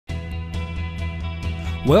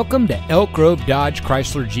Welcome to Elk Grove Dodge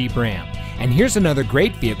Chrysler Jeep Ram, and here's another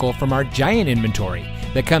great vehicle from our giant inventory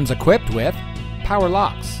that comes equipped with power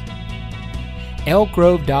locks. Elk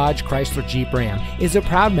Grove Dodge Chrysler Jeep Ram is a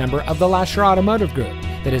proud member of the Lasher Automotive Group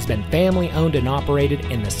that has been family owned and operated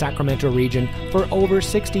in the Sacramento region for over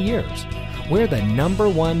 60 years. We're the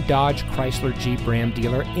 #1 Dodge Chrysler Jeep Ram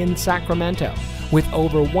dealer in Sacramento with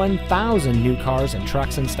over 1,000 new cars and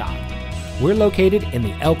trucks in stock. We're located in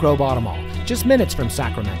the Elk Grove Auto Mall, just minutes from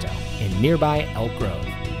Sacramento in nearby Elk Grove.